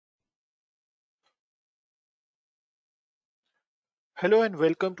Hello and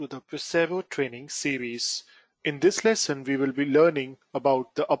welcome to the Presero training series. In this lesson, we will be learning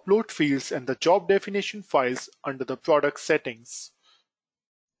about the upload fields and the job definition files under the product settings.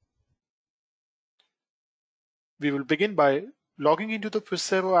 We will begin by logging into the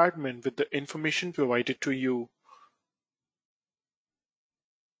Presero admin with the information provided to you.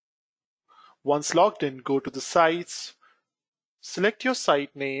 Once logged in, go to the sites, select your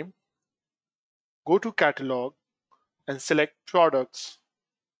site name, go to catalog and select products.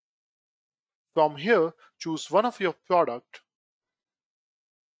 From here, choose one of your product.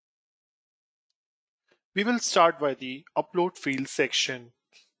 We will start by the upload field section.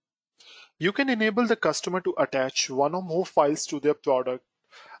 You can enable the customer to attach one or more files to their product.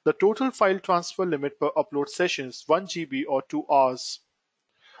 The total file transfer limit per upload session is 1 GB or 2 hours.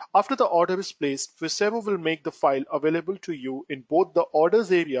 After the order is placed, Presero will make the file available to you in both the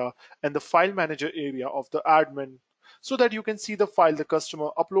orders area and the file manager area of the admin so that you can see the file the customer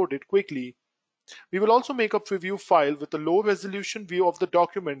uploaded quickly. We will also make a preview file with a low resolution view of the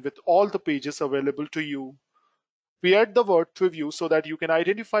document with all the pages available to you. We add the word preview so that you can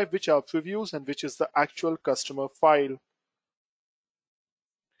identify which are previews and which is the actual customer file.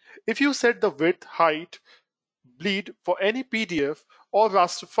 If you set the width, height, bleed for any PDF or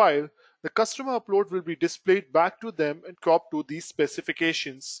raster file, the customer upload will be displayed back to them and cropped to these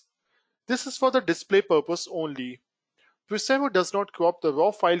specifications. This is for the display purpose only. Presero does not crop the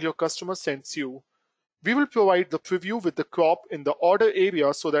raw file your customer sends you. We will provide the preview with the crop in the order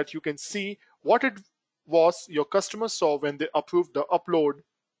area so that you can see what it was your customer saw when they approved the upload.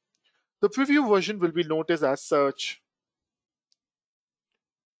 The preview version will be noticed as such.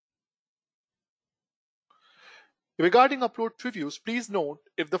 Regarding upload previews, please note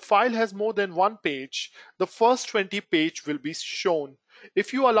if the file has more than one page, the first 20 page will be shown.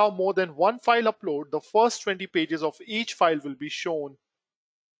 If you allow more than one file upload, the first 20 pages of each file will be shown.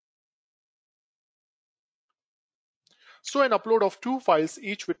 So an upload of two files,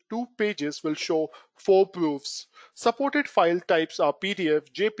 each with 2 pages, will show 4 proofs. Supported file types are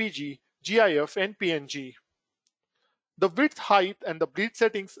PDF, JPG, GIF, and PNG. The width, height, and the bleed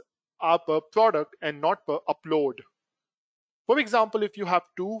settings are per product and not per upload. For example, if you have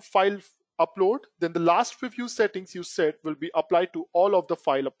 2 file upload, then the last preview settings you set will be applied to all of the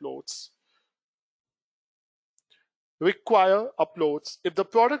file uploads. Require uploads. If the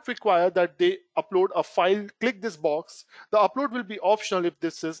product requires that they upload a file, click this box. The upload will be optional if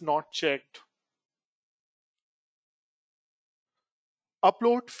this is not checked.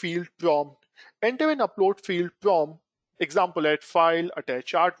 Upload field prompt. Enter an upload field prompt, example add file,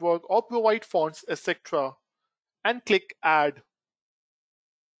 attach artwork, or provide fonts, etc. and click add.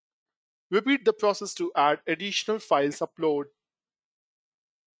 Repeat the process to add additional files upload.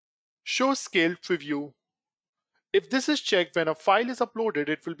 Show scale preview. If this is checked when a file is uploaded,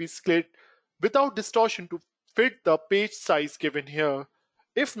 it will be scaled without distortion to fit the page size given here.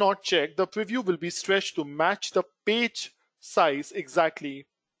 If not checked, the preview will be stretched to match the page size exactly.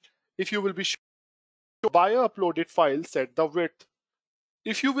 If you will be showing a buyer uploaded file, set the width.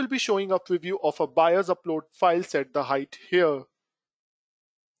 If you will be showing a preview of a buyer's upload file, set the height here.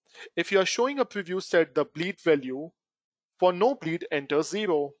 If you are showing a preview, set the bleed value. For no bleed, enter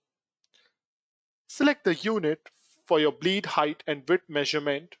 0. Select the unit for your bleed height and width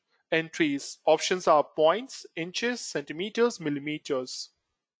measurement entries. Options are points, inches, centimeters, millimeters.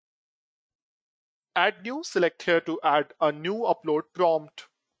 Add new, select here to add a new upload prompt.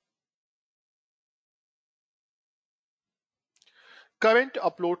 Current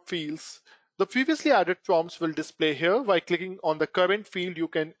upload fields. The previously added prompts will display here. By clicking on the current field, you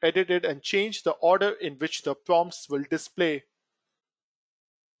can edit it and change the order in which the prompts will display.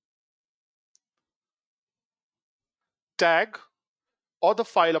 Tag or the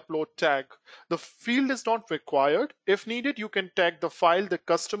file upload tag. The field is not required. If needed, you can tag the file the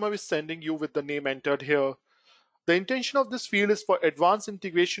customer is sending you with the name entered here. The intention of this field is for advanced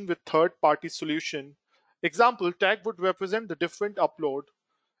integration with third-party solution. Example, tag would represent the different upload.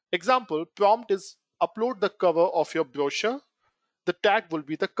 Example, prompt is upload the cover of your brochure. The tag will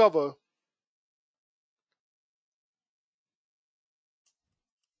be the cover.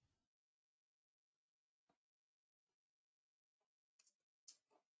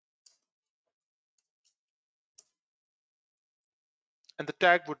 And the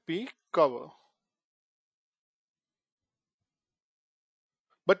tag would be cover.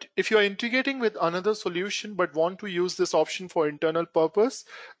 But if you are integrating with another solution but want to use this option for internal purpose,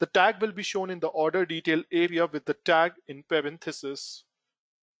 the tag will be shown in the order detail area with the tag in parentheses.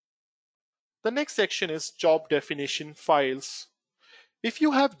 The next section is job definition files. If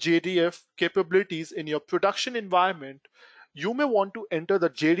you have JDF capabilities in your production environment, You may want to enter the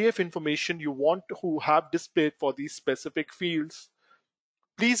JDF information you want to have displayed for these specific fields.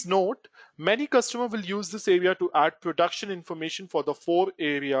 Please note, many customers will use this area to add production information for the four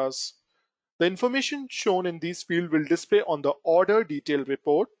areas. The information shown in these fields will display on the order detail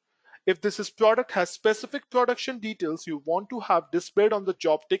report. If this is product has specific production details you want to have displayed on the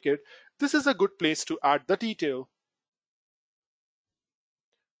job ticket, this is a good place to add the detail.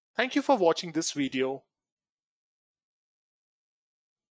 Thank you for watching this video.